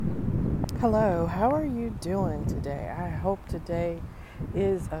Hello, how are you doing today? I hope today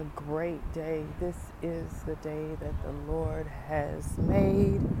is a great day. This is the day that the Lord has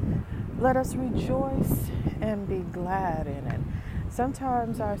made. Let us rejoice and be glad in it.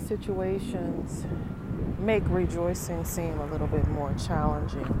 Sometimes our situations make rejoicing seem a little bit more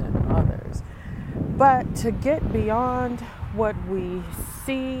challenging than others. But to get beyond what we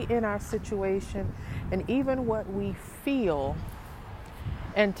see in our situation and even what we feel,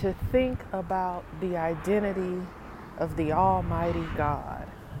 and to think about the identity of the Almighty God.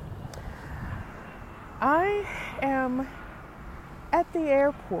 I am at the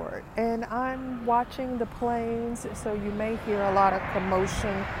airport and I'm watching the planes, so you may hear a lot of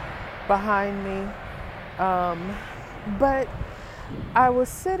commotion behind me. But I was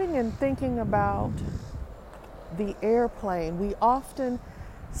sitting and thinking about the airplane. We often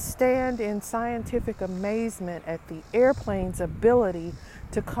stand in scientific amazement at the airplane's ability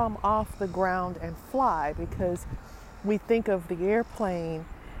to come off the ground and fly, because we think of the airplane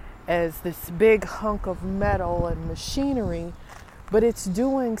as this big hunk of metal and machinery, but it's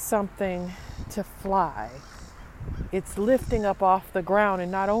doing something to fly. It's lifting up off the ground, and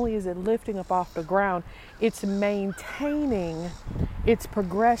not only is it lifting up off the ground, it's maintaining its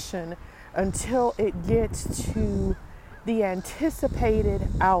progression until it gets to the anticipated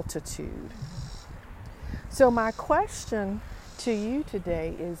altitude. So my question to you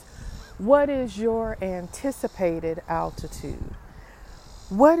today is, what is your anticipated altitude?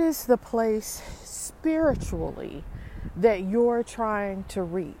 What is the place spiritually that you're trying to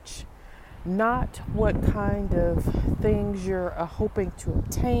reach? Not what kind of things you're hoping to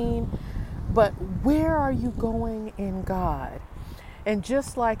obtain, but where are you going in God? And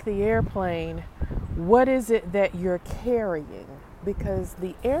just like the airplane, what is it that you're carrying? Because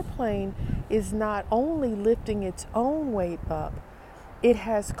the airplane is not only lifting its own weight up, it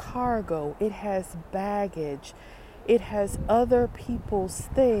has cargo, it has baggage, it has other people's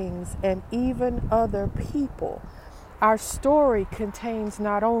things and even other people. Our story contains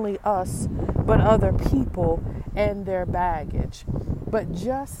not only us, but other people and their baggage. But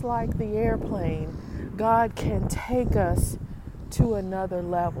just like the airplane, God can take us to another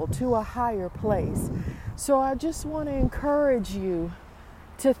level, to a higher place. So I just want to encourage you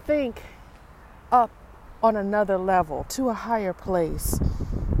to think up on another level, to a higher place,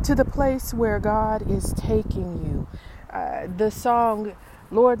 to the place where God is taking you. The song,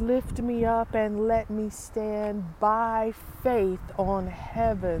 Lord, lift me up and let me stand by faith on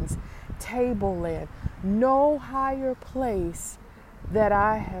heaven's tableland. No higher place that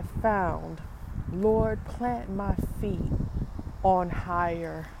I have found. Lord, plant my feet on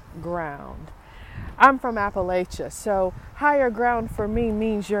higher ground. I'm from Appalachia, so higher ground for me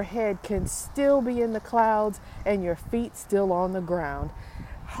means your head can still be in the clouds and your feet still on the ground.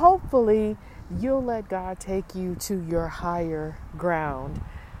 Hopefully, you'll let God take you to your higher ground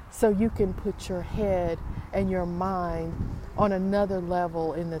so you can put your head and your mind on another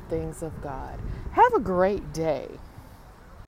level in the things of God. Have a great day.